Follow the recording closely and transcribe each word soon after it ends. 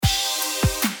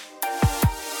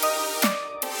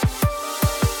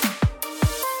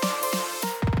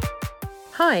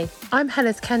Hi, I'm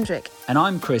Heleth Kendrick. And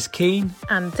I'm Chris Keane.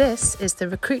 And this is the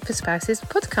Recruit for Spouses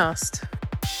podcast.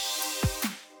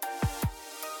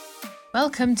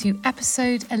 Welcome to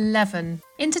episode 11.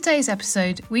 In today's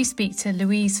episode, we speak to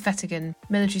Louise Vettigan,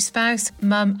 military spouse,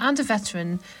 mum and a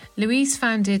veteran. Louise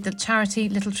founded the charity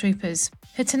Little Troopers.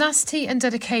 Her tenacity and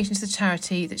dedication to the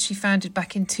charity that she founded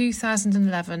back in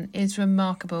 2011 is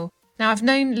remarkable. Now, I've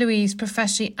known Louise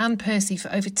professionally and personally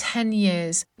for over 10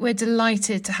 years. We're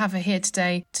delighted to have her here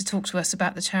today to talk to us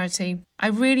about the charity. I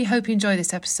really hope you enjoy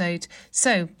this episode.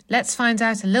 So let's find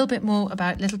out a little bit more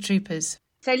about Little Troopers.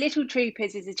 So Little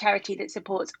Troopers is a charity that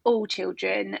supports all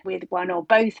children with one or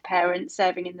both parents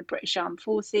serving in the British Armed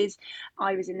Forces.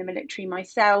 I was in the military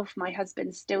myself. My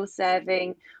husband's still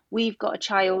serving. We've got a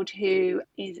child who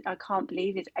is, I can't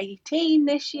believe, is 18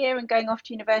 this year and going off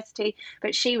to university,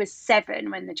 but she was 7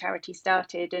 when the charity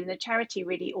started. And the charity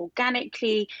really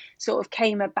organically sort of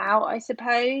came about, I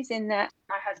suppose, in that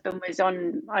my husband was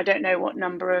on, I don't know what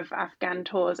number of Afghan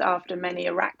tours after many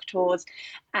Iraq tours,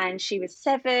 and she was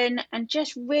 7 and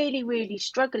just really, really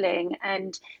struggling.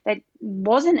 And there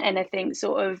wasn't anything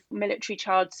sort of military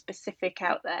child specific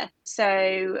out there.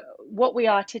 So what we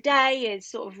are today is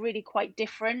sort of really quite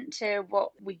different to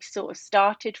what we sort of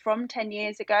started from 10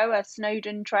 years ago, a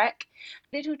Snowdon trek.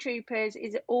 Little Troopers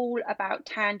is all about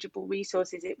tangible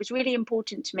resources. It was really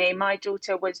important to me. My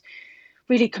daughter was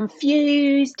really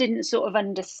confused, didn't sort of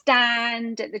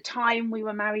understand. At the time, we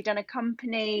were married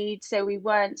unaccompanied, so we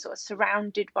weren't sort of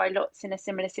surrounded by lots in a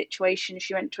similar situation.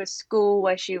 She went to a school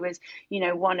where she was,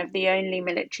 one of the only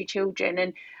military children.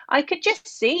 And I could just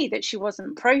see that she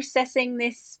wasn't processing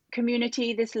this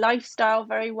community, this lifestyle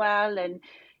very well. And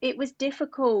it was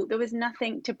difficult. There was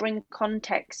nothing to bring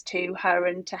context to her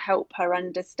and to help her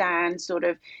understand sort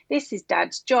of, this is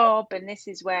Dad's job and this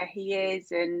is where he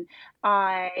is. And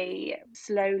I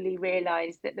slowly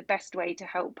realised that the best way to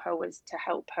help her was to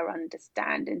help her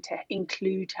understand and to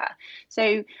include her.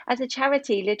 So as a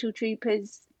charity, Little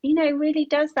Troopers, really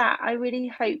does that. I really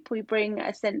hope we bring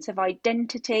a sense of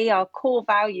identity. Our core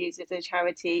values as a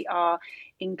charity are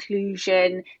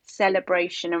inclusion,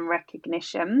 celebration and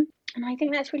recognition. And I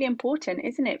think that's really important,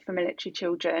 isn't it, for military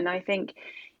children? I think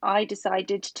I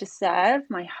decided to serve.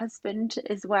 My husband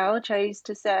as well chose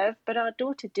to serve, but our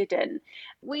daughter didn't.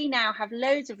 We now have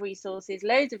loads of resources,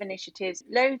 loads of initiatives,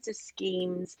 loads of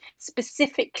schemes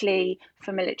specifically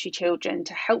for military children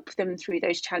to help them through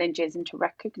those challenges and to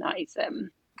recognise them.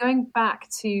 Going back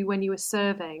to when you were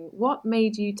serving, what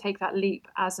made you take that leap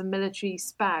as a military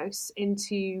spouse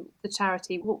into the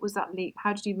charity? What was that leap?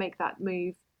 How did you make that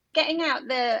move? Getting out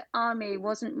the army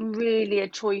wasn't really a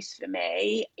choice for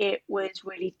me. It was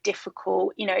really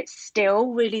difficult. It's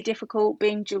still really difficult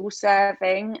being dual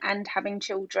serving and having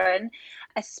children,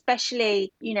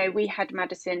 especially, we had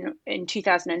Madison in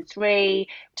 2003.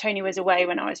 Tony was away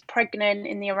when I was pregnant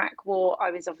in the Iraq War.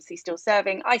 I was obviously still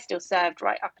serving. I still served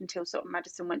right up until sort of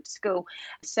Madison went to school.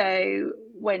 So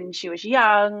when she was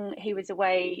young, he was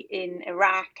away in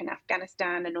Iraq and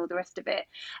Afghanistan and all the rest of it.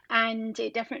 And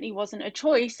it definitely wasn't a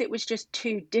choice. It was just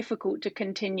too difficult to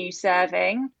continue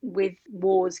serving with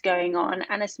wars going on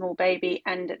and a small baby.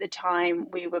 And at the time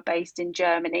we were based in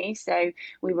Germany, so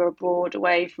we were abroad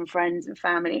away from friends and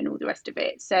family and all the rest of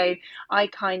it. So I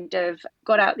kind of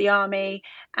got out the army,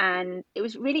 and it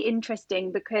was really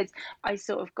interesting because I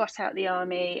sort of got out the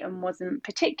army and wasn't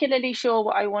particularly sure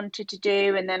what I wanted to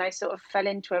do. And then I sort of fell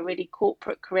into a really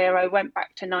corporate career. I went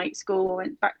back to night school,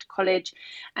 went back to college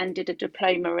and did a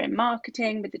diploma in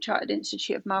marketing with the Chartered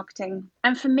Institute of Marketing.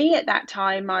 And for me at that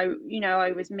time, I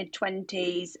was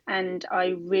mid-20s and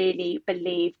I really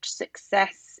believed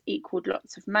success equaled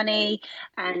lots of money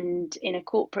and in a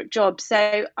corporate job.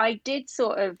 So I did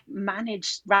sort of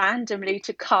manage randomly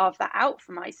to carve that out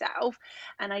for myself.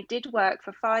 And I did work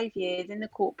for 5 years in the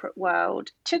corporate world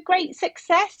to great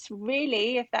success,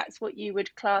 really, if that's what you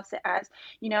would class it as.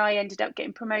 I ended up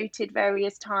getting promoted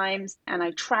various times and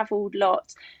I traveled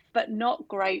lots. But not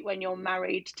great when you're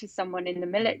married to someone in the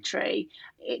military.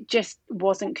 It just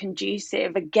wasn't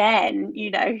conducive. Again,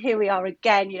 here we are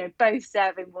again, both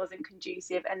serving wasn't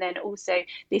conducive. And then also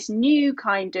this new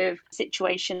kind of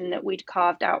situation that we'd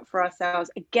carved out for ourselves,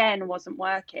 again, wasn't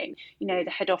working. The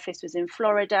head office was in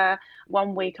Florida.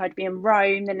 One week I'd be in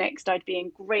Rome, the next I'd be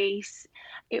in Greece.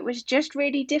 It was just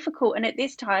really difficult. And at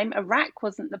this time, Iraq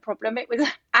wasn't the problem. It was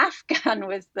Afghan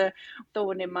was the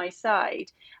thorn in my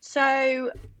side.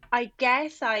 So I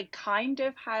guess I kind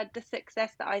of had the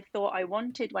success that I thought I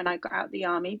wanted when I got out of the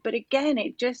army. But again,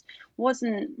 it just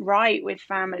wasn't right with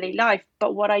family life.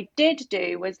 But what I did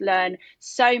do was learn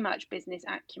so much business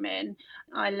acumen.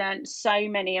 I learned so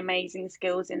many amazing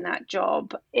skills in that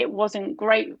job. It wasn't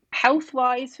great health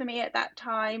wise for me at that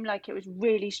time. Like, it was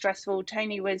really stressful.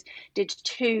 Tony did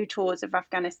 2 tours of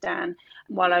Afghanistan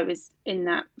while I was in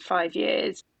that 5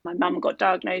 years. My mum got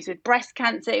diagnosed with breast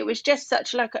cancer. It was just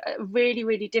such like a really,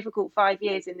 really difficult 5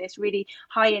 years in this really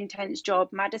high intense job.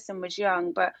 Madison was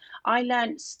young, but I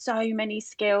learned so many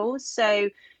skills. So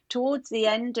towards the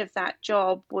end of that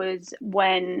job was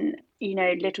when,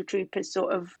 Little Troopers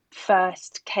sort of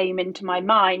first came into my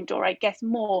mind, or I guess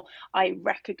more, I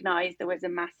recognized there was a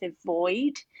massive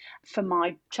void for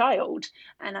my child.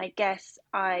 And I guess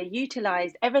I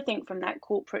utilized everything from that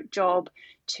corporate job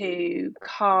to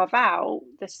carve out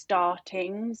the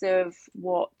startings of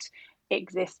what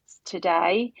exists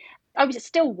today. I was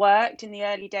still worked in the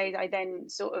early days. I then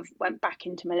sort of went back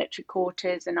into military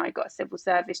quarters, and I got a civil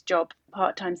service job,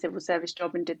 part-time civil service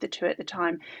job, and did the 2 at the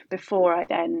time before I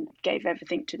then gave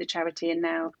everything to the charity, and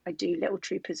now I do Little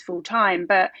Troopers full time.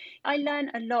 But I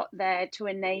learned a lot there to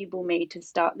enable me to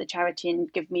start the charity and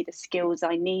give me the skills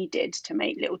I needed to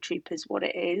make Little Troopers what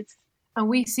it is. And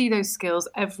we see those skills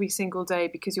every single day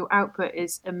because your output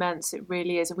is immense. It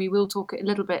really is. And we will talk a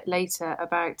little bit later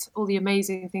about all the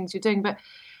amazing things you're doing. But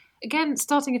again,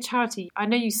 starting a charity, I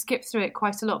know you skip through it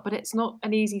quite a lot, but it's not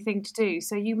an easy thing to do.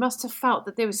 So you must have felt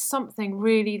that there was something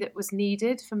really that was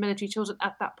needed for military children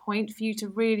at that point for you to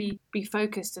really be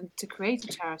focused and to create a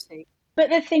charity. But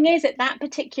the thing is, at that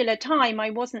particular time,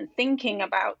 I wasn't thinking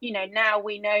about, now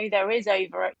we know there is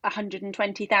over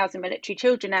 120,000 military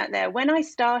children out there. When I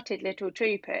started Little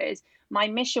Troopers, my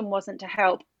mission wasn't to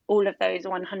help all of those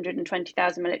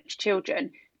 120,000 military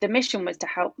children. The mission was to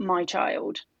help my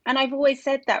child. And I've always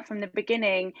said that from the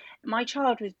beginning. My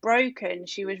child was broken.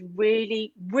 She was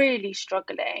really, really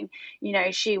struggling.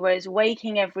 She was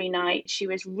waking every night. She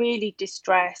was really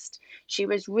distressed. She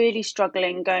was really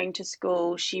struggling going to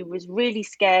school. She was really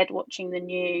scared watching the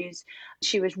news.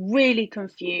 She was really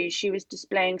confused. She was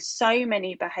displaying so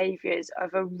many behaviours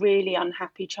of a really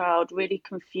unhappy child, really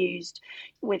confused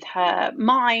with her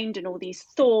mind and all these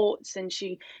thoughts. And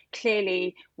she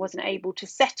clearly wasn't able to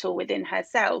settle within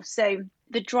herself. So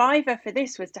the driver for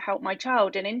this was to help my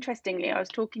child. And interestingly, I was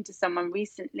talking to someone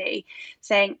recently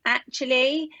saying,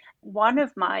 actually, one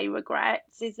of my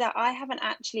regrets is that I haven't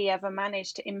actually ever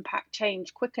managed to impact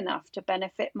change quick enough to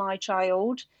benefit my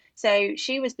child. So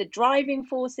she was the driving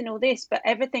force in all this, but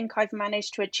everything I've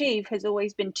managed to achieve has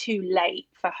always been too late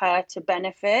for her to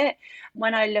benefit.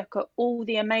 When I look at all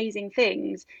the amazing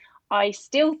things, I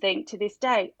still think to this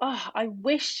day, I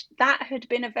wish that had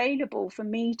been available for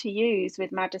me to use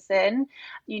with Madison.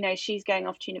 She's going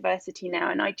off to university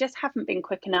now, and I just haven't been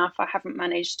quick enough. I haven't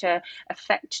managed to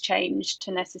affect change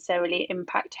to necessarily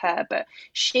impact her, but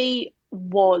she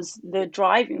was the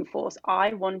driving force.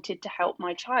 I wanted to help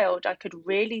my child. I could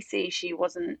really see she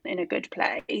wasn't in a good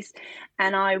place,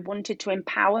 and I wanted to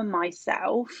empower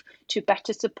myself to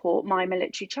better support my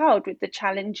military child with the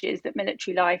challenges that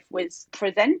military life was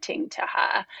presenting to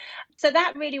her. So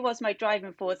that really was my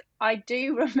driving force. I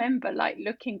do remember,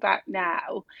 looking back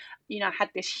now, I had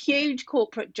this huge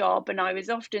corporate job, and I was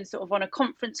often sort of on a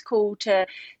conference call to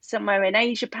somewhere in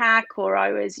Asia Pac, or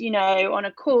I was, on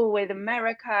a call with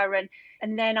America,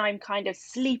 and then I'm kind of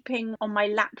sleeping on my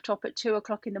laptop at 2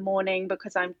 o'clock in the morning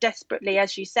because I'm desperately,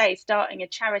 as you say, starting a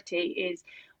charity is,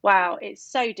 wow, it's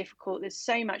so difficult. There's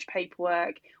so much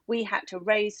paperwork. We had to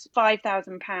raise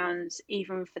 £5,000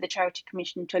 even for the Charity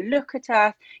Commission to look at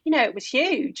us. It was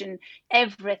huge, and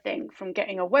everything from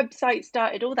getting a website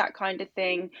started, all that kind of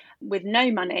thing, with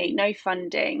no money, no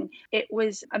funding. It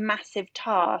was a massive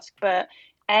task, but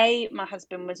my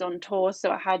husband was on tour, so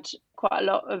I had quite a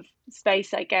lot of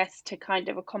space, I guess, to kind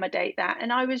of accommodate that.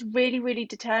 And I was really, really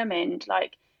determined. I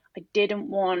didn't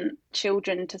want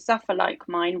children to suffer like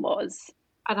mine was.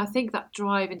 And I think that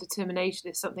drive and determination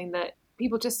is something that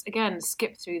people just, again,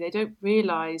 skip through. They don't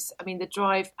realise, the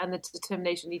drive and the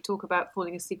determination. You talk about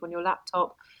falling asleep on your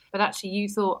laptop, but actually you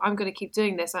thought, I'm going to keep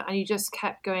doing this. And you just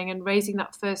kept going and raising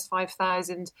that first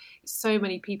 5,000. So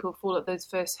many people fall at those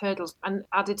first hurdles, and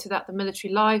added to that the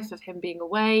military life of him being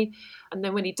away. And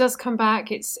then when he does come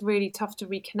back, it's really tough to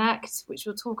reconnect, which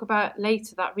we'll talk about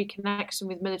later, that reconnection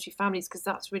with military families, because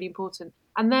that's really important.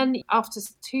 And then after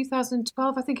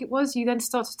 2012, I think it was, you then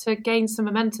started to gain some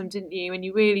momentum, didn't you? And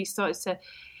you really started to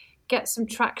get some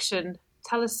traction.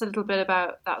 Tell us a little bit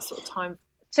about that sort of time.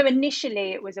 So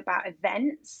initially it was about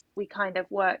events. We kind of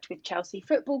worked with Chelsea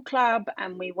Football Club,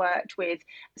 and we worked with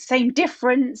Same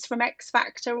Difference from X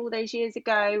Factor all those years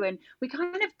ago. And we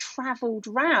kind of travelled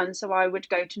around. So I would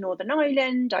go to Northern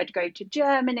Ireland, I'd go to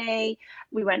Germany.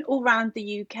 We went all around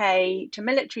the UK to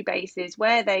military bases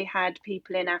where they had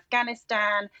people in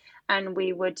Afghanistan, and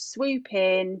we would swoop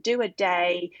in, do a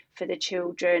day for the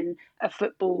children, a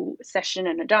football session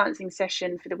and a dancing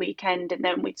session for the weekend, and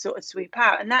then we'd sort of swoop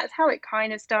out. And that's how it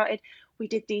kind of started. We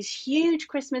did these huge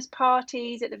Christmas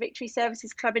parties at the Victory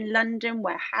Services Club in London,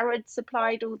 where Harrods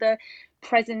supplied all the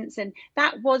presents. And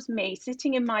that was me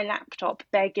sitting in my laptop,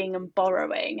 begging and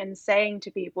borrowing and saying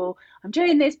to people, I'm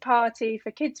doing this party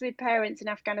for kids with parents in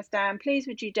Afghanistan. Please,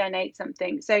 would you donate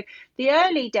something? So the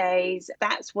early days,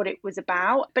 that's what it was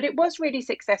about. But it was really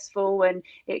successful, and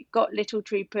it got Little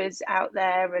Troopers out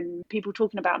there and people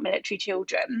talking about military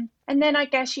children. And then I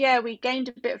guess, we gained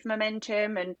a bit of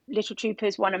momentum, and Little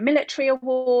Troopers won a military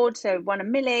award, so won a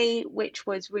Millie, which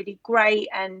was really great.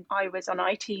 And I was on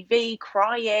ITV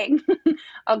crying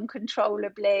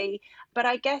uncontrollably. But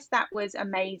I guess that was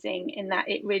amazing in that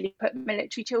it really put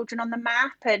military children on the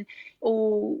map, and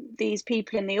all these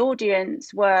people in the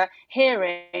audience were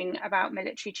hearing about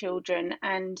military children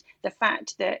and the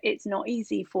fact that it's not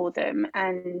easy for them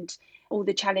and all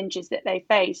the challenges that they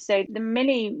face. So the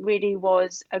Millie really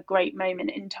was a great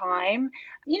moment in time,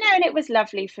 and it was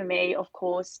lovely for me, of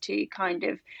course, to kind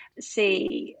of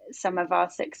see some of our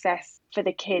success for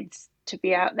the kids to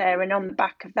be out there. And on the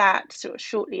back of that, sort of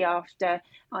shortly after,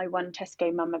 I won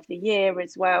Tesco Mum of the Year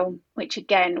as well, which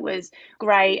again was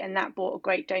great. And that brought a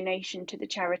great donation to the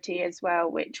charity as well,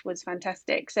 which was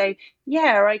fantastic. So,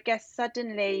 I guess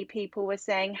suddenly people were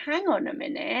saying, hang on a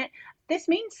minute, this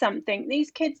means something.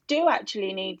 These kids do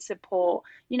actually need support.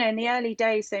 In the early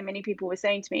days, so many people were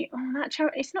saying to me, that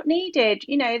charity, it's not needed.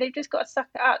 They've just got to suck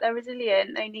it up. They're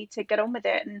resilient. They need to get on with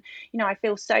it. And, I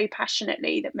feel so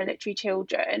passionately that military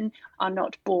children are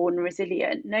not born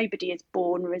resilient. Nobody is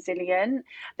born resilient.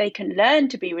 They can learn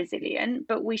to be resilient,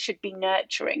 but we should be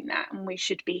nurturing that, and we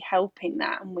should be helping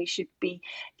that, and we should be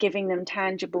giving them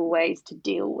tangible ways to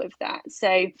deal with that.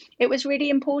 So it was really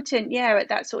important, at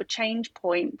that sort of change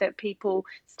point, that people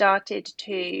started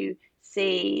to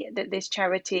see that this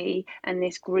charity and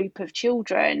this group of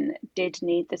children did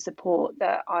need the support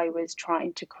that I was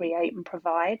trying to create and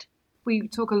provide. We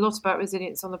talk a lot about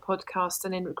resilience on the podcast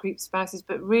and in Recruit Spouses,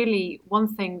 but really one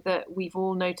thing that we've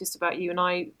all noticed about you, and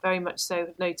I very much so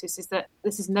have noticed, is that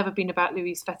this has never been about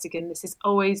Louise Fettigan. This has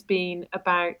always been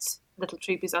about Little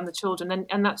Troopers and the children.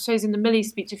 And that shows in the Millie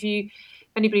speech. If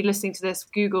anybody listening to this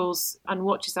Googles and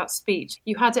watches that speech,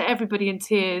 you had everybody in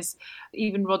tears,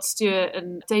 even Rod Stewart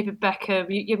and David Beckham.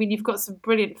 You've got some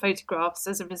brilliant photographs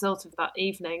as a result of that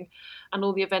evening and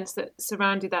all the events that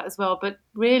surrounded that as well. But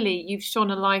really, you've shone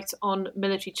a light on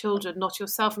military children, not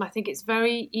yourself. And I think it's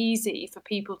very easy for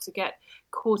people to get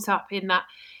caught up in that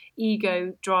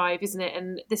ego drive, isn't it?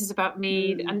 And this is about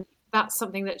me. And that's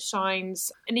something that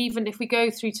shines. And even if we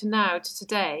go through to now, to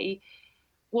today,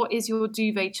 what is your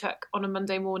duvet chuck on a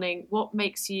Monday morning? What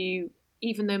makes you,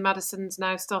 even though Madison's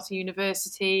now starting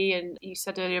university, and you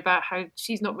said earlier about how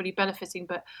she's not really benefiting,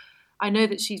 but I know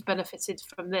that she's benefited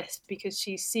from this because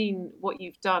she's seen what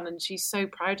you've done and she's so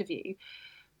proud of you.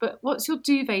 But what's your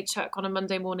duvet chuck on a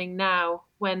Monday morning now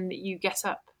when you get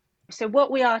up? So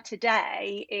what we are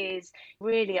today is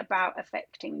really about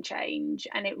affecting change,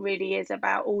 and it really is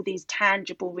about all these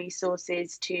tangible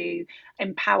resources to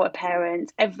empower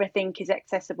parents. Everything is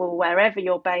accessible wherever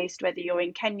you're based, whether you're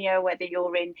in Kenya, whether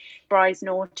you're in Brize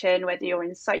Norton, whether you're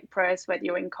in Cyprus, whether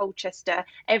you're in Colchester.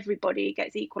 Everybody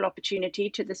gets equal opportunity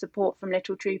to the support from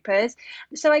Little Troopers.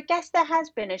 So I guess there has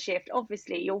been a shift.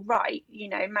 Obviously, you're right.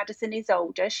 Madison is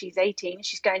older. She's 18.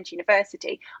 She's going to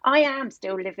university. I am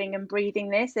still living and breathing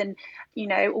this. And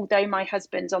although my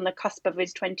husband's on the cusp of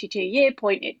his 22-year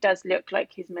point, it does look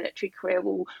like his military career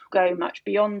will go much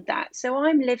beyond that. So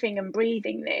I'm living and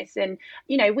breathing this. And,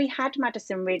 we had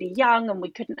Madison really young and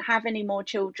we couldn't have any more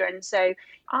children. So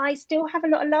I still have a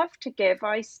lot of love to give.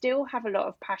 I still have a lot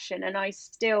of passion, and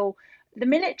the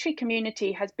military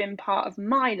community has been part of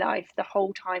my life the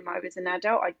whole time I was an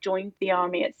adult. I joined the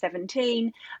army at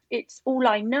 17. It's all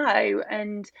I know.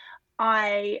 And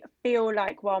I feel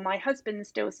like while my husband's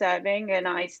still serving and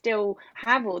I still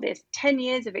have all this 10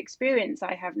 years of experience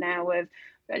I have now of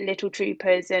Little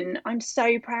Troopers, and I'm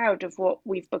so proud of what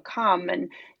we've become and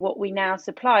what we now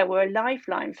supply. We're a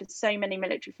lifeline for so many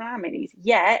military families,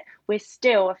 yet we're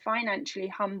still a financially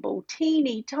humble,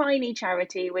 teeny tiny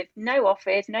charity with no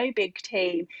office, no big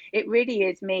team. It really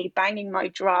is me banging my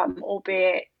drum,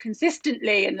 albeit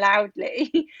consistently and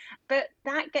loudly. but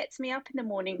that gets me up in the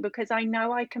morning because I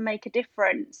know I can make a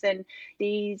difference. And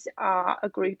these are a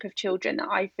group of children that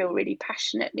I feel really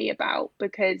passionately about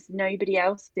because nobody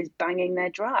else is banging their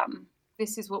drum.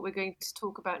 This is what we're going to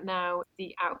talk about now,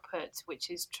 the output,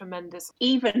 which is tremendous.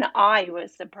 Even I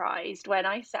was surprised when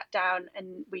I sat down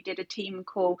and we did a team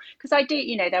call, because I do,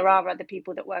 there are other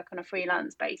people that work on a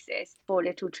freelance basis for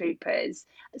Little Troopers.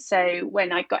 So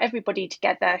when I got everybody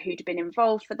together who'd been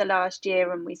involved for the last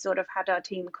year and we sort of had our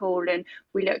team call and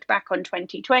we looked back on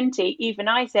 2020, even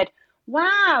I said,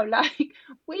 wow, like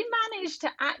we managed to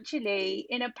actually,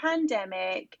 in a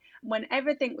pandemic, when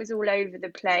everything was all over the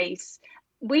place,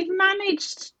 we've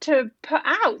managed to put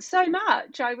out so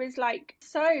much. I was like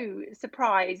so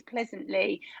surprised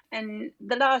pleasantly. And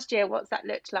the last year, what's that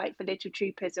looked like for Little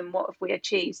Troopers and what have we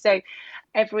achieved? So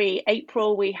every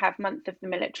April we have Month of the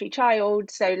Military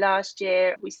Child. So last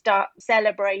year we start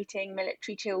celebrating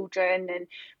military children and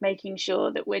making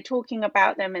sure that we're talking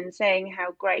about them and saying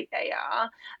how great they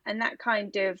are. And that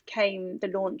kind of came the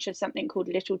launch of something called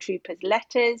Little Troopers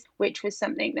Letters, which was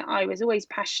something that I was always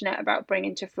passionate about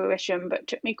bringing to fruition, but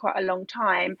took me quite a long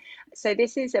time. So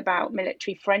this is about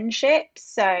military friendships.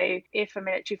 So if a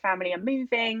military family are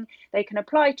moving, they can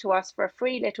apply to us for a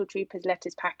free Little Troopers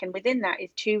Letters pack, and within that is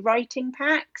 2 writing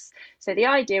packs. So the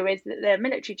idea is that the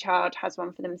military child has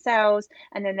one for themselves,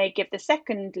 and then they give the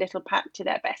second little pack to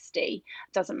their bestie.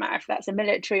 It doesn't matter if that's a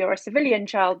military or a civilian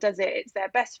child does it, it's their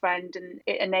best friend, and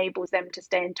it enables them to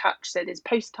stay in touch. So there's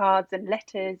postcards and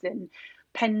letters and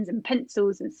pens and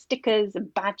pencils and stickers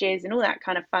and badges and all that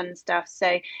kind of fun stuff.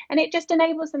 So, and it just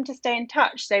enables them to stay in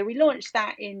touch. So we launched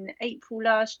that in April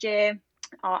last year.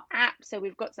 Our app, so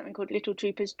we've got something called Little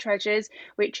Troopers Treasures,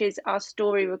 which is our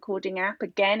story recording app.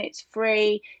 Again, it's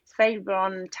free, it's available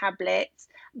on tablets.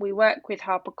 We work with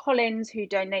HarperCollins, who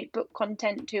donate book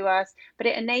content to us, but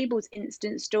it enables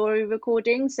instant story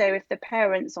recording. So if the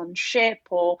parent's on ship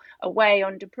or away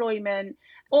on deployment,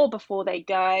 or before they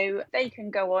go, they can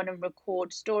go on and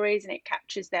record stories, and it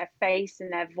captures their face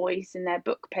and their voice and their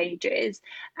book pages.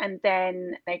 And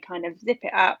then they kind of zip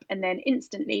it up, and then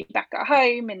instantly back at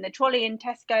home in the trolley in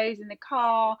Tesco's, in the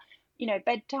car,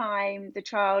 bedtime, the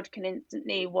child can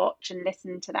instantly watch and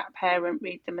listen to that parent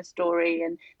read them a story,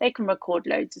 and they can record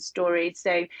loads of stories.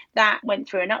 So that went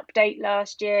through an update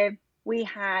last year. We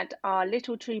had our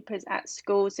Little Troopers at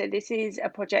School. So this is a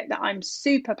project that I'm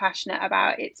super passionate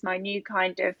about. It's my new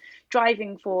kind of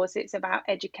driving force. It's about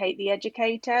educate the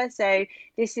educator. So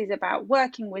this is about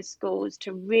working with schools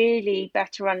to really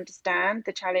better understand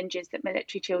the challenges that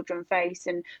military children face,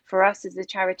 and for us as a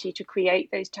charity to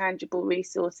create those tangible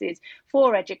resources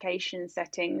for education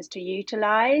settings to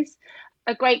utilise.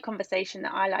 A great conversation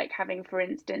that I like having, for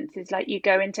instance, is like you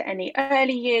go into any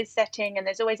early years setting and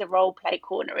there's always a role play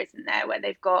corner, isn't there, where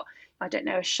they've got, I don't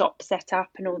know, a shop set up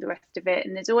and all the rest of it.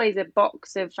 And there's always a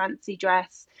box of fancy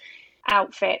dress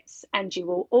outfits, and you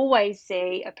will always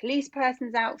see a police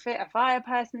person's outfit, a fire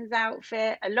person's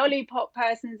outfit, a lollipop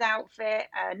person's outfit,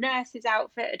 a nurse's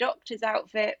outfit, a doctor's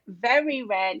outfit. Very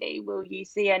rarely will you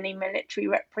see any military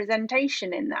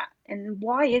representation in that. And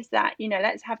why is that?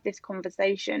 Let's have this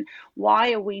conversation.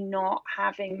 Why are we not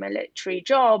having military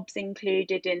jobs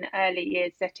included in early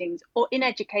years settings or in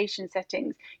education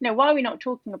settings? Why are we not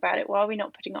talking about it? Why are we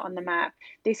not putting it on the map?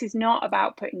 This is not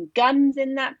about putting guns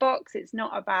in that box. It's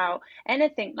not about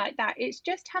anything like that. It's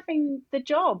just having the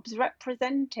jobs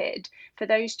represented for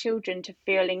those children to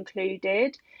feel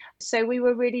included. So we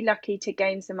were really lucky to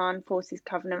gain some Armed Forces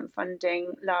Covenant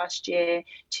funding last year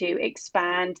to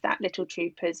expand that Little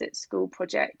Troopers at School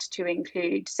project to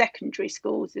include secondary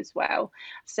schools as well.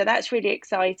 So that's really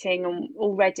exciting. And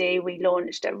already we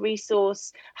launched a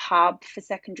resource hub for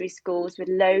secondary schools with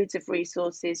loads of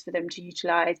resources for them to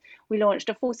utilise. We launched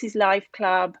a Forces Life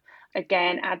Club,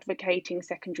 again, advocating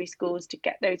secondary schools to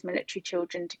get those military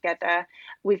children together.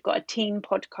 We've got a teen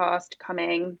podcast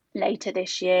coming later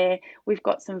this year. We've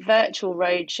got some virtual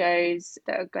roadshows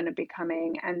that are going to be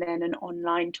coming, and then an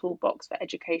online toolbox for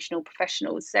educational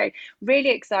professionals. So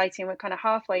really exciting. We're kind of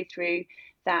halfway through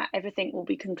that. Everything will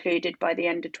be concluded by the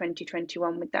end of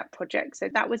 2021 with that project. So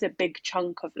that was a big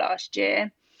chunk of last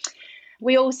year.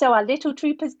 We also are Little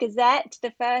Troopers Gazette,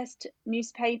 the first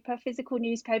newspaper, physical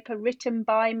newspaper written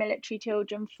by military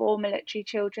children for military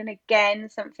children. Again,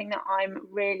 something that I'm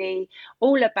really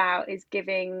all about is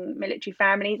giving military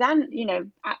families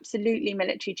and, absolutely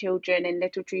military children, in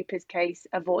Little Troopers' case,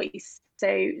 a voice. So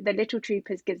the Little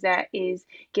Troopers Gazette is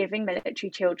giving military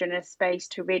children a space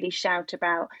to really shout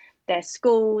about their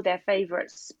school, their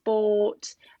favourite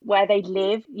sport, where they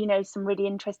live, some really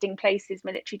interesting places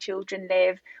military children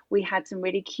live. We had some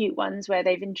really cute ones where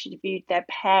they've interviewed their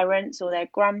parents or their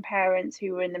grandparents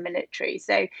who were in the military.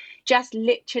 So just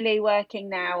literally working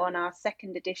now on our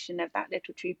second edition of that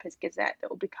Little Troopers Gazette that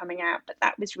will be coming out. But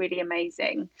that was really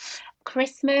amazing.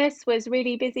 Christmas was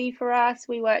really busy for us.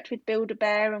 We worked with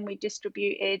Build-A-Bear and we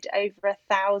distributed over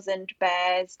 1,000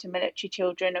 bears to military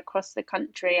children across the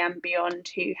country and beyond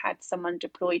who had someone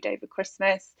deployed over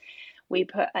Christmas. We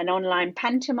put an online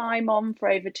pantomime on for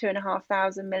over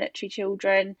 2,500 military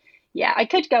children. Yeah, I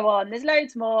could go on. There's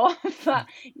loads more. But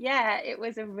yeah, it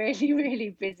was a really, really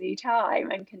busy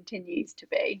time and continues to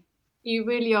be. You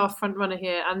really are front runner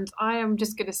here, and I am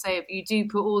just going to say it, you do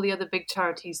put all the other big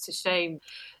charities to shame.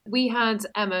 We had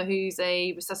Emma, who's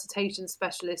a resuscitation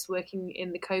specialist working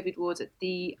in the COVID ward at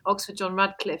the Oxford John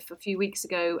Radcliffe a few weeks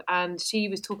ago, and she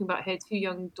was talking about her two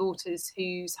young daughters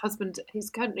whose husband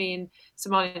is currently in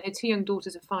Somalia. Her two young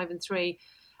daughters are 5 and 3.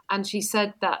 And she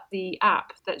said that the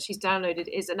app that she's downloaded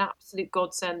is an absolute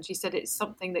godsend. She said it's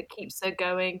something that keeps her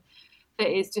going. It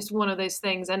is just one of those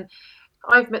things. And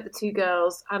I've met the two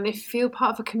girls and they feel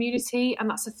part of a community, and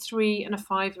that's a 3 and a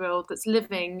 5-year-old that's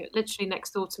living literally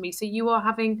next door to me. So you are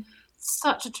having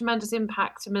such a tremendous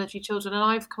impact to military children. And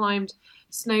I've climbed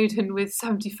Snowdon with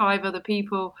 75 other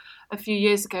people a few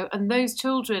years ago, and those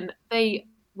children, they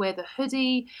wear the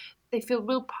hoodie, they feel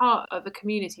real part of a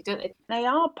community, don't they? They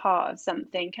are part of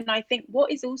something. And I think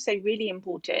what is also really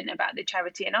important about the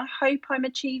charity, and I hope I'm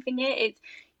achieving it, it's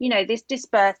this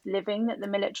dispersed living that the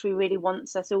military really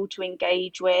wants us all to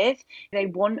engage with. They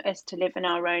want us to live in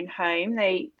our own home.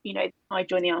 I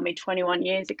joined the army 21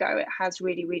 years ago. It has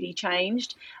really, really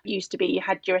changed. It used to be you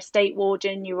had your estate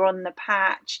warden, you were on the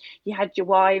patch, you had your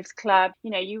wives club.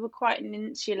 You were quite an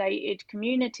insulated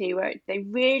community where they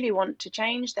really want to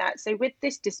change that. So with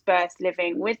this dispersed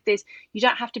living, with this, you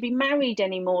don't have to be married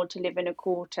anymore to live in a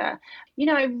quarter.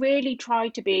 I really try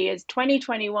to be as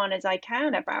 2021 as I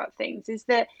can about things, is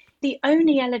that the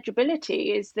only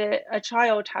eligibility is that a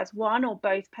child has one or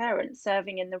both parents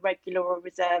serving in the regular or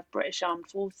reserve British Armed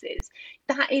Forces.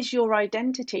 That is your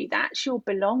identity. That's your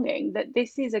belonging. That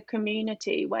this is a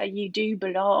community where you do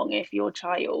belong if your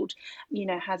child,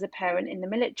 has a parent in the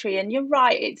military. And you're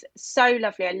right, it's so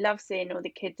lovely. I love seeing all the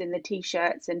kids in the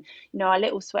T-shirts, and, our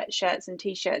little sweatshirts and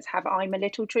T-shirts have "I'm a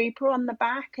Little Trooper" on the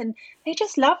back, and they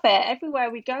just love it.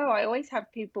 Everywhere we go, I always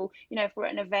have people, if we're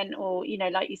at an event or,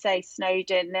 like you say,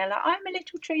 Snowdon, they're like, "I'm a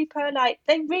Little Trooper." Like,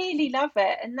 they really love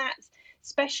it. And that's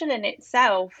special in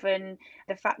itself. And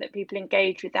the fact that people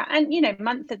engage with that. And,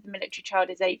 month of the military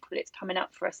child is April. It's coming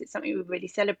up for us. It's something we really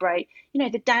celebrate.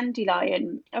 The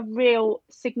dandelion, a real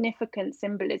significant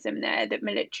symbolism there that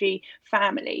military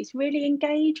families really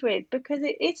engage with, because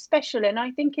it is special. And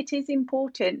I think it is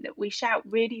important that we shout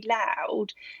really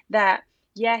loud that,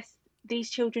 yes,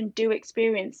 these children do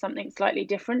experience something slightly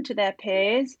different to their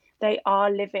peers. They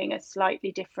are living a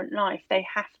slightly different life. They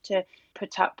have to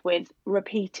put up with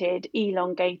repeated,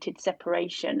 elongated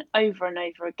separation over and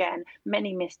over again,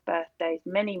 many missed birthdays,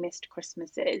 many missed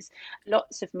Christmases,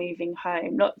 lots of moving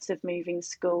home, lots of moving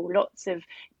school, lots of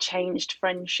changed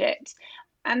friendships.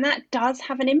 And that does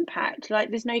have an impact. Like,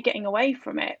 there's no getting away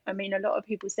from it. I mean, a lot of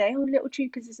people say, "Oh, Little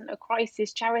Troopers isn't a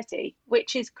crisis charity,"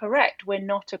 which is correct. We're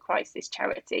not a crisis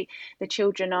charity. The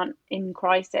children aren't in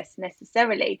crisis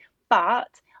necessarily, but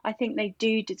I think they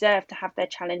do deserve to have their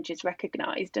challenges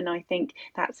recognised. And I think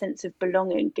that sense of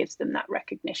belonging gives them that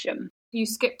recognition. You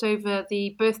skipped over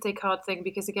the birthday card thing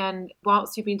because, again,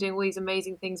 whilst you've been doing all these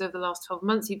amazing things over the last 12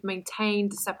 months, you've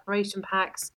maintained the separation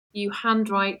packs. You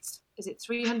handwrite, is it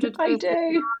 300? I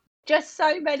do. Just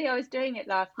so many. I was doing it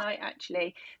last night,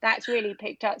 actually. That's really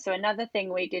picked up. So another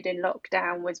thing we did in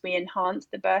lockdown was we enhanced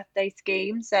the birthday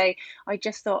scheme. So I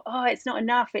just thought, it's not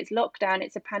enough. It's lockdown.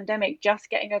 It's a pandemic.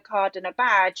 Just getting a card and a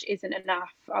badge isn't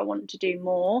enough. I want to do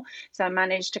more. So I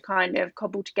managed to kind of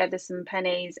cobble together some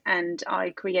pennies, and I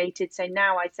created, so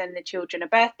now I send the children a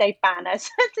birthday banner. So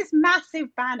it's this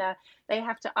massive banner they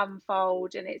have to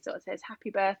unfold, and it sort of says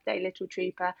 "Happy Birthday, Little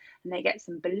Trooper," and they get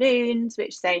some balloons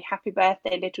which say "Happy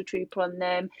Birthday, Little Trooper" on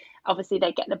them. Obviously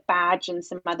they get the badge and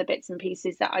some other bits and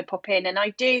pieces that I pop in. And I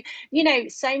do,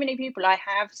 so many people, I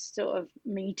have sort of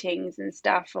meetings and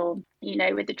stuff, or,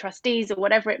 with the trustees or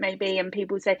whatever it may be, and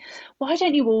people say, "Why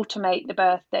don't you automate the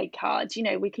birthday cards?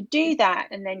 We could do that,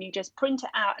 and then you just print it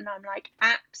out." And I'm like,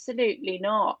 absolutely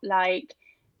not. Like,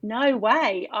 No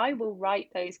way. I will write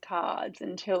those cards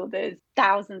until there's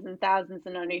thousands and thousands,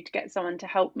 and I need to get someone to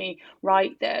help me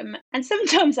write them. And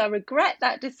sometimes I regret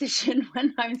that decision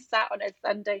when I'm sat on a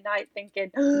Sunday night thinking,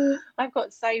 "Oh, I've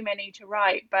got so many to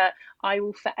write," but I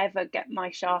will forever get my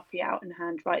Sharpie out and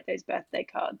handwrite those birthday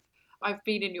cards. I've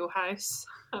been in your house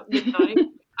at midnight.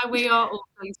 And we are all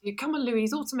saying to you, come on,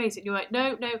 Louise, automate it. And you're like,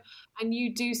 no, no. And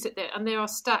you do sit there, and there are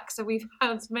stacks. So we've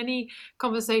had many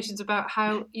conversations about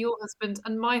how your husband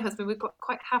and my husband would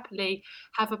quite happily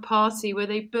have a party where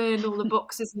they burn all the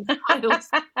boxes and files.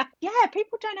 Yeah,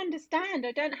 people don't understand.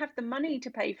 I don't have the money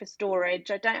to pay for storage.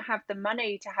 I don't have the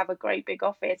money to have a great big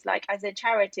office. Like, as a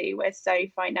charity, we're so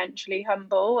financially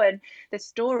humble, and the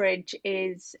storage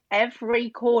is every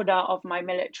corner of my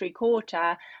military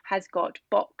quarter has got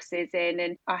boxes in,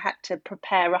 and I had to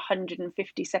prepare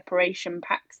 150 separation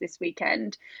packs this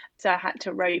weekend. So I had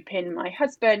to rope in my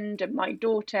husband and my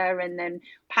daughter and then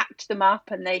packed them up,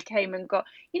 and they came and got,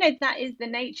 that is the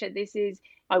nature. This is,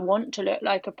 I want to look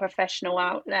like a professional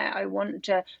outlet. I want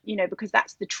to, because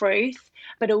that's the truth.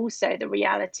 But also the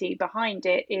reality behind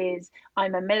it is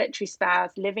I'm a military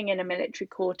spouse living in a military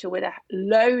quarter with a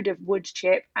load of wood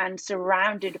chip and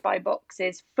surrounded by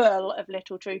boxes full of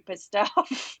Little Troopers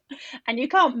stuff. And you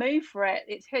can't move for it.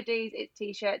 It's hoodies, it's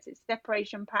t-shirts, it's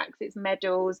separation packs, it's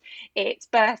medals, it's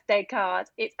birthday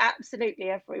cards. It's absolutely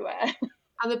everywhere.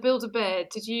 And the Build-A-Bear,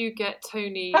 did you get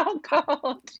Tony? Oh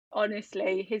God,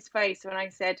 honestly, his face when I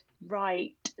said,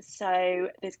 right, so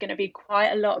there's going to be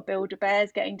quite a lot of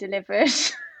Build-A-Bears getting delivered.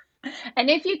 And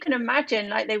if you can imagine,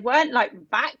 like, they weren't like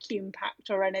vacuum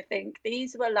packed or anything.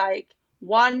 These were like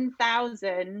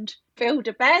 1,000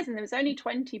 Build-A-Bears, and there was only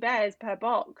 20 bears per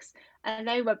box, and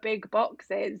they were big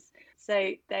boxes.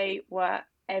 So they were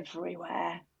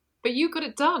everywhere. But you got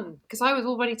it done, because I was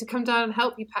all ready to come down and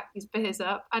help you pack these beers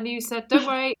up. And you said, don't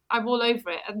worry, I'm all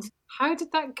over it. And how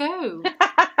did that go?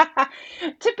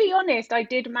 To be honest, I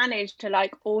did manage to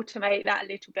like automate that a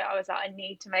little bit. I was like, I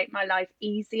need to make my life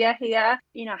easier here.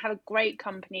 I have a great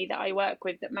company that I work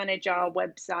with that manage our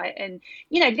website. And,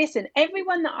 listen,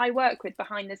 everyone that I work with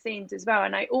behind the scenes as well.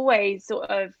 And I always sort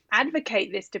of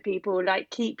advocate this to people, like,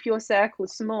 keep your circle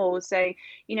small. So,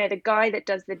 the guy that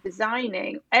does the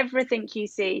designing, everything you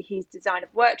see, he's designed.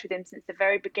 I've worked with him since the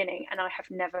very beginning, and I have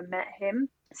never met him.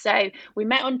 So we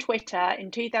met on Twitter in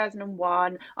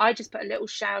 2001. I just put a little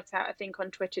shout out, I think,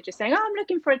 on Twitter, just saying, I'm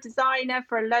looking for a designer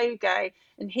for a logo.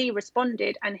 And he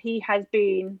responded, and he has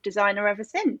been designer ever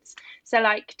since. So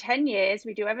like 10 years,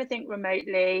 we do everything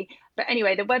remotely. But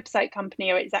anyway, the website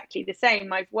company are exactly the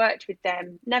same. I've worked with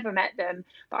them, never met them,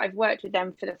 but I've worked with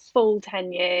them for the full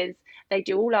 10 years. They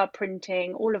do all our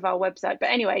printing, all of our website.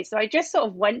 But anyway, so I just sort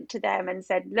of went to them and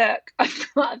said, look, I've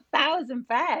got 1,000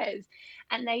 pairs.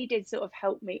 And they did sort of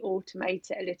help me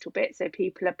automate it a little bit. So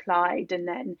people applied, and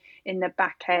then in the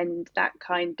back end, that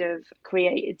kind of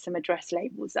created some address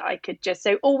labels that I could just,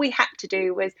 so all we had to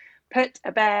do was put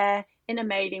a bear in a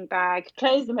mailing bag,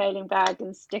 close the mailing bag,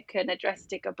 and stick an address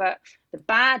sticker. But the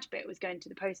bad bit was going to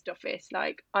the post office.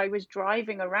 Like, I was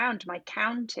driving around my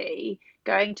county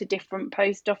going to different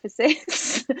post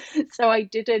offices. So I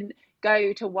didn't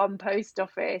go to one post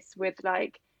office with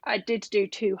like, I did do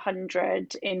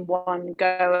 200 in one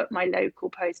go at my local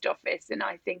post office, and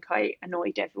I think I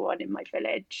annoyed everyone in my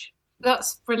village.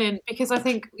 That's brilliant, because I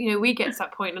think, we get to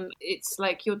that point and it's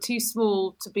like you're too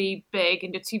small to be big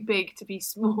and you're too big to be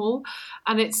small.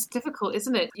 And it's difficult,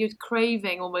 isn't it? You're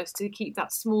craving almost to keep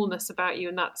that smallness about you,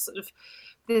 and that sort of,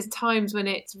 there's times when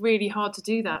it's really hard to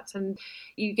do that. And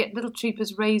you get Little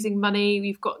Troopers raising money.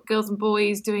 We've got girls and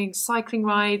boys doing cycling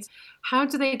rides. How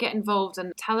do they get involved?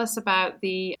 And tell us about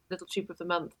the Little Trooper of the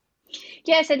Month.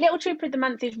 Yeah, so Little Trooper of the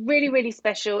Month is really, really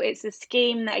special. It's a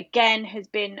scheme that, again, has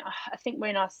been, I think we're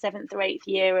in our 7th or 8th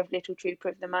year of Little Trooper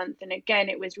of the Month. And again,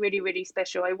 it was really, really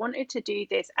special. I wanted to do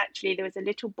this. Actually, there was a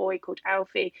little boy called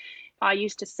Alfie. I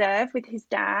used to serve with his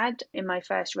dad in my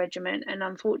first regiment. And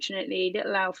unfortunately,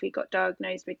 little Alfie got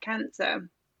diagnosed with cancer.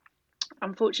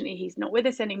 Unfortunately, he's not with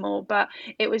us anymore, but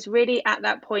it was really at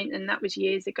that point, and that was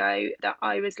years ago, that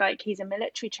I was like, he's a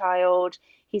military child,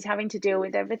 he's having to deal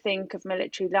with everything of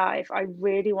military life. I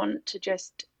really want to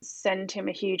just send him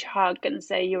a huge hug and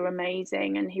say, you're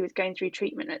amazing. And he was going through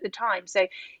treatment at the time. So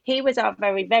he was our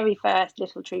very, very first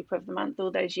Little Trooper of the Month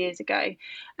all those years ago.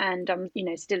 And I'm,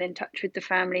 still in touch with the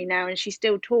family now. And she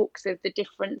still talks of the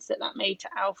difference that made to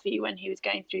Alfie when he was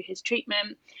going through his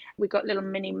treatment. We got little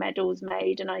mini medals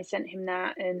made, and I sent him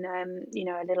that, and,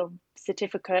 a little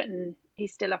certificate, and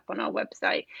he's still up on our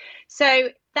website. So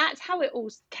that's how it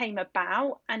all came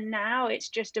about. And now it's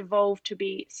just evolved to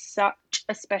be such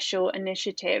a special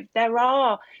initiative. There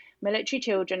are military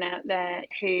children out there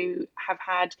who have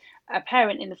had a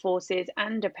parent in the forces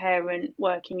and a parent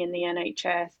working in the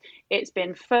NHS. It's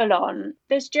been full on.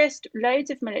 There's just loads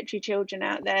of military children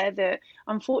out there that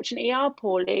unfortunately are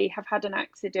poorly, have had an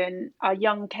accident, are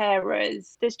young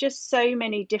carers. There's just so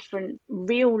many different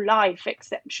real life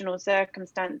exceptional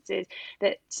circumstances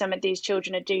that some of these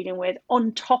children are dealing with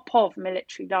on top of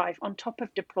military life, on top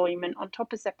of deployment, on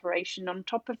top of separation, on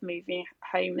top of moving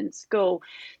home and school.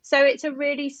 So it's a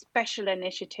really special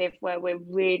initiative where we're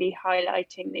really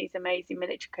highlighting these amazing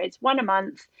military kids, one a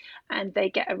month, and they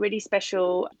get a really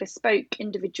special bespoke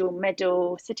individual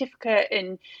medal certificate,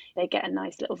 and they get a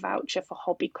nice little voucher for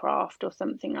Hobbycraft or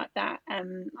something like that.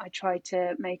 I try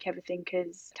to make everything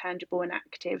as tangible and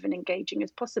active and engaging as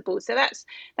possible. So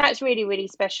that's really, really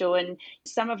special. And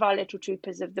some of our Little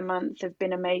Troopers of the Month have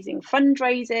been amazing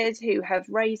fundraisers who have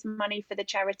raised money for the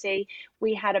charity.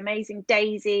 We had amazing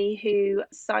Daisy, who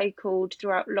cycled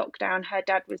throughout lockdown. Her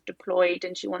dad was deployed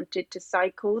and she wanted to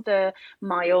cycle the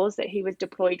miles that he was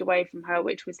deployed away from her,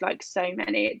 which was like so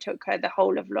many. It took her the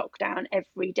whole of lockdown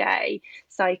every day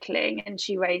cycling, and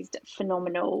she raised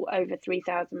phenomenal over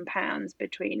 £3,000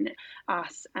 between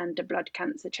us and a blood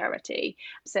cancer charity.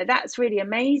 So that's really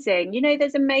amazing. You know,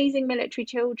 there's amazing military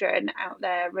children out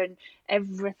there, and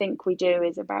everything we do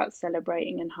is about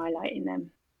celebrating and highlighting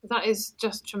them. That is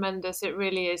just tremendous. It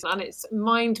really is. And it's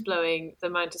mind-blowing the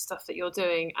amount of stuff that you're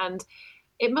doing. And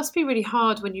it must be really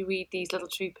hard when you read these Little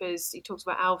Troopers. You talked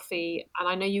about Alfie, and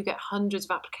I know you get hundreds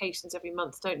of applications every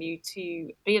month, don't you, to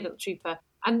be a Little Trooper?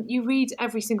 And you read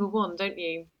every single one, don't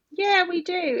you? Yeah, we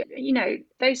do. You know,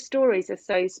 those stories are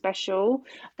so special.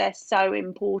 They're so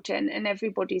important, and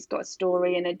everybody's got a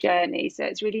story and a journey. So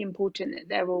it's really important that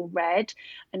they're all read.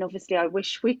 And obviously, I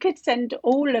wish we could send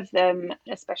all of them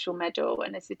a special medal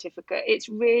and a certificate. It's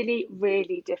really,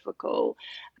 really difficult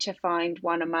to find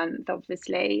one a month,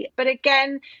 obviously. But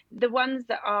again, the ones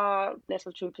that are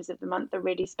Little Troopers of the Month are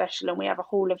really special. And we have a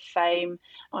Hall of Fame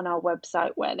on our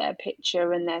website where their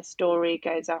picture and their story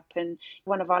goes up. And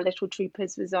one of our Little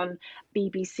Troopers was on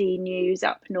BBC News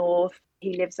up north.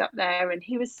 He lives up there and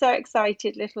he was so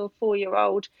excited, little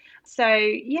 4-year-old. So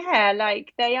yeah,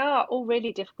 like they are all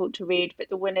really difficult to read, but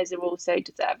the winners are also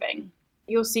deserving.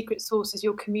 Your secret sauce is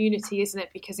your community, isn't it?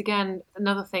 Because again,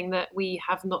 another thing that we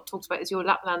have not talked about is your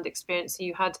Lapland experience. So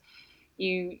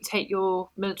you take your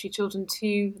military children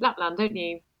to Lapland, don't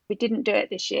you? We didn't do it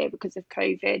this year because of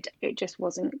COVID. It just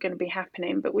wasn't going to be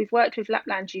happening. But we've worked with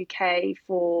Lapland UK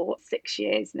for 6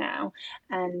 years now,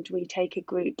 and we take a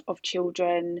group of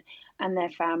children and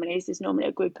their families. There's normally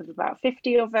a group of about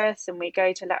 50 of us, and we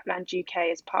go to Lapland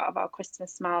UK as part of our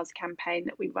Christmas Smiles campaign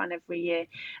that we run every year.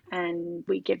 And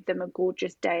we give them a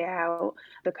gorgeous day out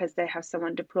because they have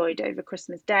someone deployed over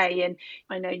Christmas Day. And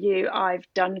I know I've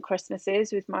done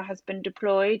Christmases with my husband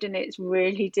deployed, and it's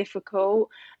really difficult.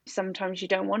 Sometimes you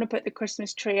don't want to put the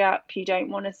Christmas tree up, you don't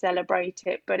want to celebrate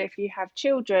it. But if you have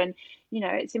children, you know,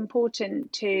 it's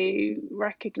important to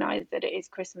recognise that it is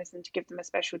Christmas and to give them a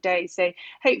special day. So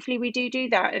hopefully we do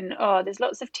that. And there's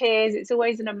lots of tears. It's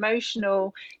always an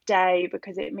emotional day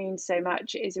because it means so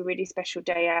much. It is a really special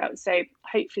day out. So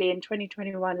hopefully in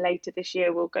 2021, later this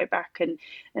year, we'll go back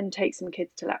and take some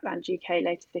kids to Lapland UK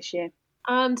later this year.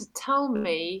 And tell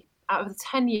me, out of the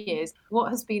 10 years,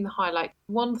 what has been the highlight?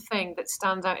 One thing that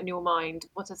stands out in your mind,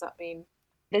 what has that been?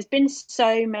 There's been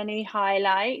so many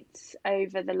highlights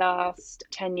over the last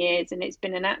 10 years, and it's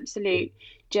been an absolute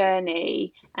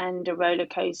journey and a roller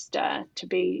coaster to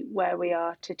be where we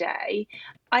are today.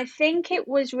 I think it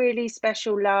was really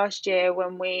special last year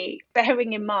when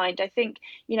bearing in mind, I think,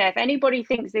 you know, if anybody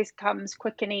thinks this comes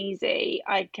quick and easy,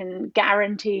 I can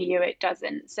guarantee you it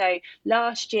doesn't. So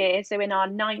last year, so in our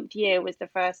 9th year, was the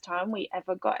first time we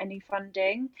ever got any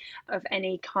funding of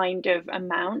any kind of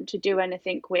amount to do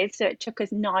anything with. So it took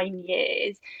us 9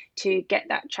 years to get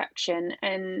that traction.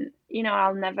 And you know,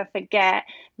 I'll never forget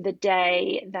the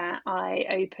day that I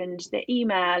opened the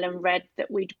email and read that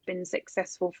we'd been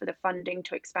successful for the funding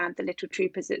to expand the Little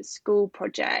Troopers at School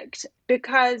project,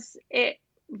 because it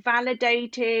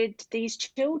validated these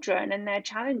children and their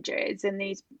challenges. And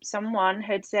someone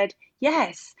had said,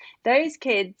 yes, those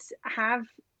kids have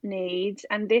needs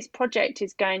and this project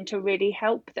is going to really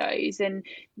help those. And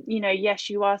you know, yes,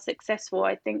 you are successful.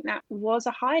 I think that was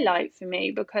a highlight for me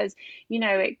because, you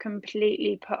know, it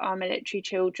completely put our military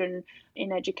children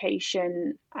in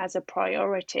education as a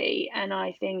priority. And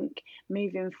I think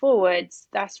moving forwards,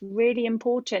 that's really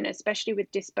important, especially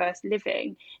with dispersed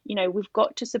living. You know, we've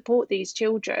got to support these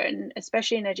children,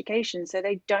 especially in education, so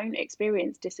they don't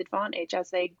experience disadvantage as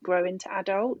they grow into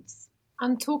adults.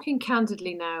 And talking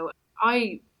candidly now,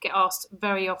 I get asked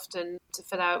very often to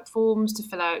fill out forms, to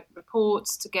fill out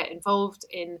reports, to get involved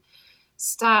in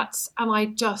stats. And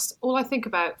all I think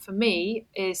about for me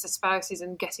is the spouses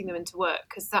and getting them into work,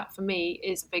 because that for me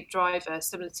is a big driver,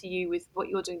 similar to you with what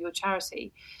you're doing with your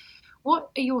charity. What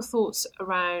are your thoughts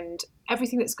around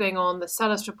everything that's going on, the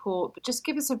Selous report, but just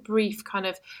give us a brief kind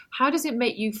of, how does it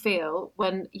make you feel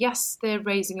when, yes, they're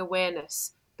raising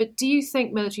awareness, but do you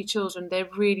think military children, they're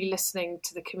really listening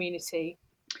to the community?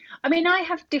 I mean, I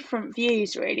have different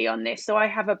views really on this. So I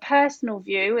have a personal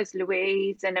view as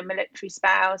Louise and a military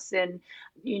spouse and,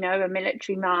 a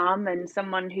military mum and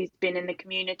someone who's been in the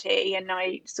community. And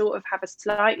I sort of have a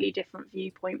slightly different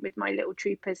viewpoint with my Little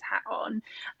Troopers hat on.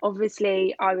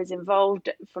 Obviously, I was involved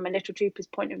from a Little Troopers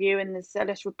point of view in the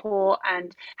Selous report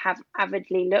and have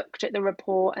avidly looked at the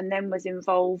report, and then was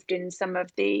involved in some of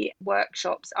the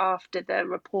workshops after the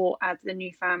report as the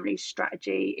New Family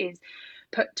Strategy is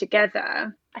put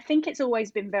together. I think it's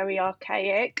always been very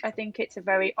archaic. I think it's a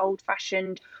very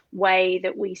old-fashioned way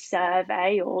that we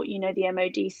survey, or, the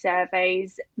MOD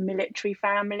surveys military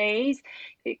families.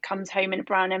 It comes home in a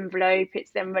brown envelope.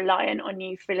 It's then reliant on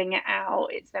you filling it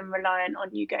out. It's then reliant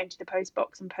on you going to the post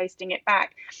box and posting it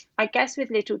back. I guess with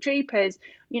Little Troopers,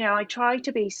 I try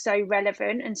to be so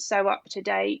relevant and so up to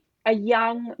date. A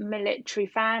young military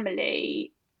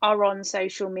family are on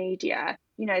social media.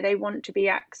 They want to be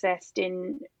accessed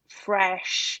in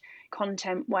fresh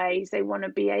content ways. They want to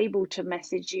be able to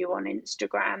message you on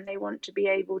Instagram. They want to be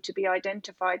able to be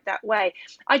identified that way.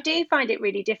 I do find it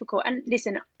really difficult. And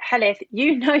listen, Helith,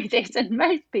 you know this, and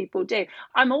most people do.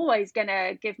 I'm always going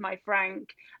to give my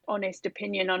frank, honest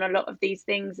opinion on a lot of these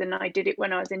things. And I did it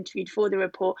when I was interviewed for the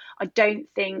report. I don't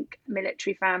think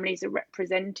military families are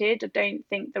represented. I don't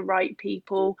think the right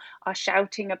people are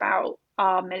shouting about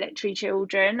our military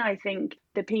children. I think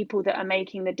the people that are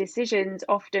making the decisions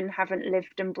often haven't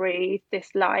lived and breathed this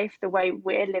life the way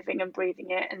we're living and breathing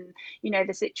it, and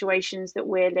the situations that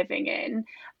we're living in.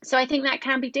 So I think that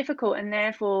can be difficult, and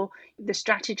therefore the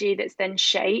strategy that's then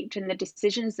shaped and the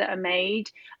decisions that are made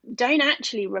don't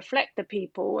actually reflect the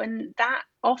people, and that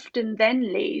often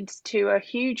then leads to a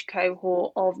huge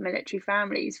cohort of military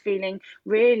families feeling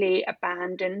really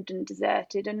abandoned and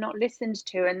deserted and not listened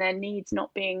to, and their needs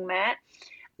not being met.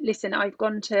 Listen, I've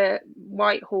gone to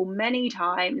Whitehall many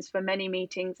times for many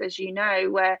meetings, as you know,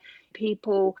 where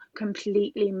people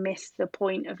completely miss the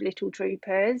point of Little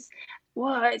Troopers.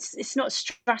 Well, it's not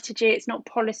strategy, it's not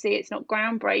policy, it's not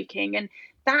groundbreaking. And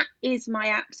that is my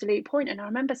absolute point. And I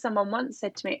remember someone once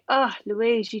said to me, "Oh,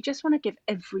 Louise, you just want to give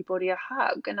everybody a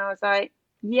hug." And I was like,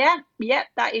 yeah,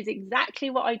 that is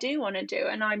exactly what I do want to do.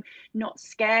 And I'm not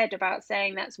scared about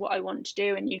saying that's what I want to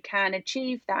do. And you can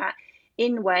achieve that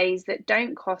in ways that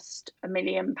don't cost £1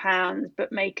 million,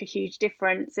 but make a huge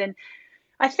difference. And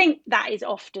I think that is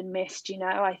often missed,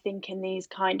 I think in these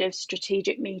kind of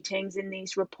strategic meetings, in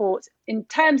these reports. In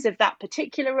terms of that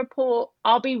particular report,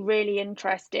 I'll be really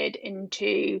interested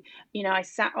into, I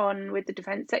sat on with the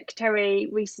Defence Secretary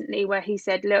recently where he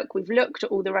said, look, we've looked at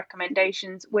all the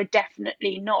recommendations. We're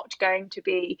definitely not going to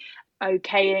be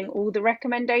okaying all the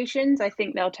recommendations. I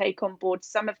think they'll take on board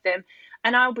some of them.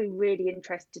 And I'll be really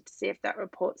interested to see if that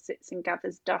report sits and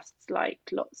gathers dust like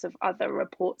lots of other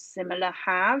reports similar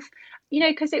have.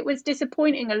 Because it was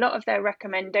disappointing. A lot of their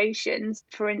recommendations,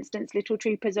 for instance, Little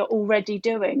Troopers are already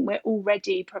doing. We're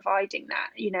already providing that.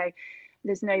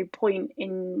 There's no point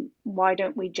in why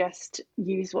don't we just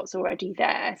use what's already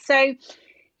there. So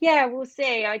yeah, we'll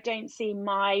see. I don't see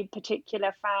my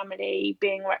particular family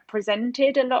being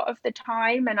represented a lot of the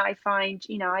time. And I find,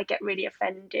 I get really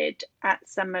offended at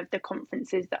some of the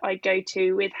conferences that I go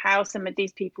to with how some of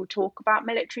these people talk about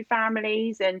military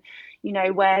families and,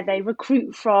 where they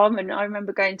recruit from. And I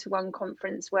remember going to one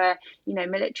conference where,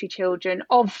 military children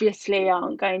obviously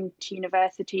aren't going to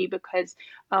university because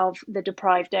of the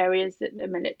deprived areas that the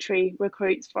military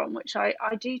recruits from, which I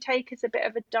do take as a bit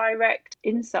of a direct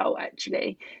insult,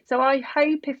 actually. So I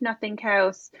hope, if nothing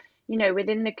else,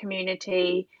 within the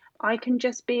community, I can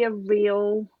just be a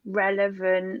real,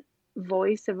 relevant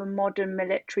voice of a modern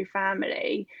military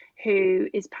family who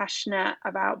is passionate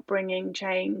about bringing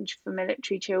change for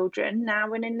military children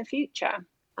now and in the future.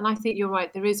 And I think you're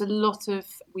right. There is a lot of,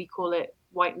 we call it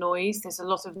white noise. There's a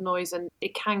lot of noise and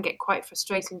it can get quite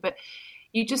frustrating, but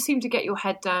you just seem to get your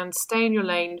head down, stay in your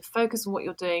lane, focus on what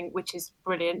you're doing, which is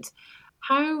brilliant.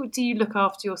 How do you look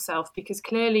after yourself? Because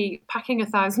clearly packing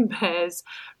 1,000 pairs,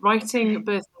 writing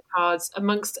birthday cards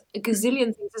amongst a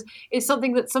gazillion things is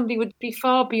something that somebody would be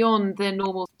far beyond their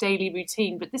normal daily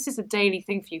routine. But this is a daily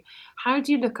thing for you. How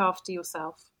do you look after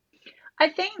yourself? I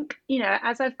think,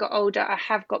 as I've got older, I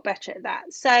have got better at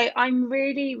that. So I'm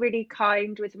really, really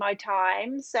kind with my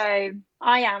time. So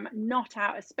I am not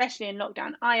out, especially in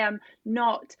lockdown, I am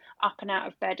not up and out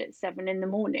of bed at 7 in the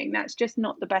morning. That's just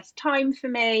not the best time for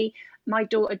me. My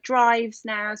daughter drives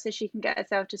now so she can get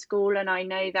herself to school. And I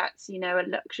know that's, a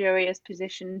luxurious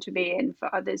position to be in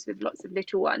for others with lots of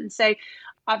little ones. So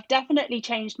I've definitely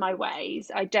changed my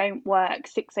ways. I don't work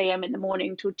 6 a.m. in the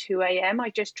morning till 2 a.m. I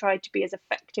just try to be as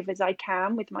effective as I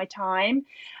can with my time.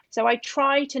 So I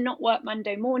try to not work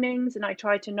Monday mornings and I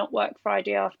try to not work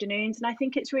Friday afternoons. And I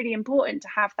think it's really important to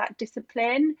have that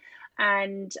discipline.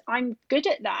 And I'm good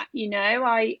at that.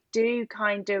 I do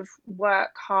kind of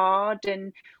work hard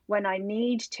and when I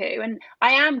need to. And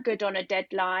I am good on a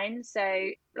deadline. So,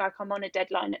 like, I'm on a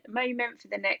deadline at the moment for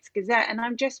the next Gazette and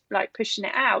I'm just like pushing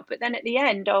it out. But then at the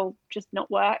end, I'll just not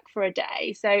work for a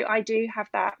day. So, I do have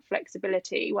that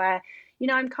flexibility where,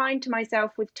 I'm kind to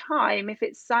myself with time. If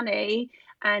it's sunny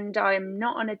and I'm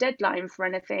not on a deadline for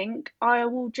anything, I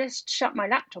will just shut my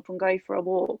laptop and go for a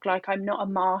walk. Like, I'm not a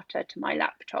martyr to my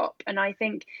laptop. And I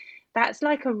think that's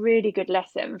like a really good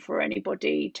lesson for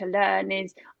anybody to learn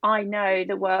is I know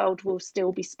the world will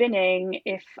still be spinning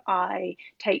if I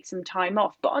take some time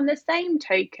off. But on the same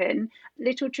token,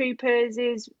 Little Troopers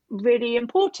is really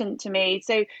important to me.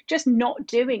 So just not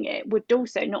doing it would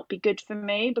also not be good for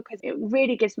me because it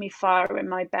really gives me fire in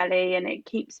my belly and it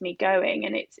keeps me going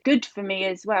and it's good for me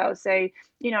as well. So,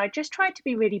 I just try to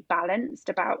be really balanced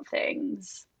about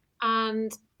things.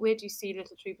 And where do you see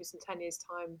Little Troopers in 10 years'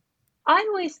 time? I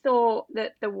always thought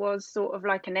that there was sort of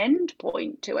like an end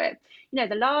point to it.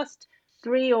 The last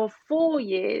 3 or 4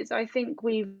 years, I think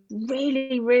we've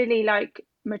really, really like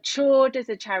matured as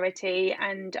a charity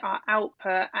and our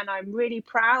output. And I'm really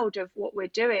proud of what we're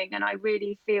doing. And I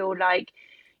really feel like,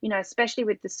 especially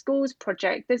with the schools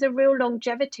project, there's a real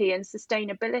longevity and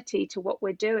sustainability to what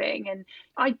we're doing. And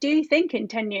I do think in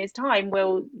 10 years' time,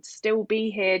 we'll still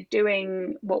be here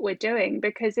doing what we're doing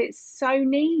because it's so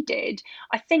needed.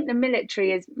 I think the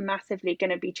military is massively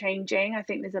going to be changing. I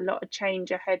think there's a lot of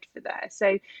change ahead for there.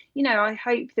 So, I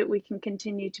hope that we can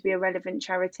continue to be a relevant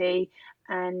charity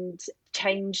and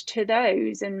change to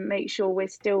those and make sure we're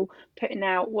still putting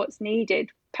out what's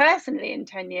needed. Personally, in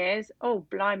 10 years, oh,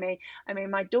 blimey. I mean,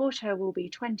 my daughter will be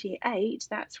 28.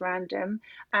 That's random.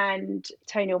 And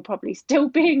Tony will probably still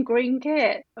be in green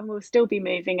kit and we'll still be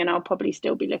moving and I'll probably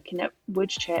still be looking at wood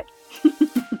chip.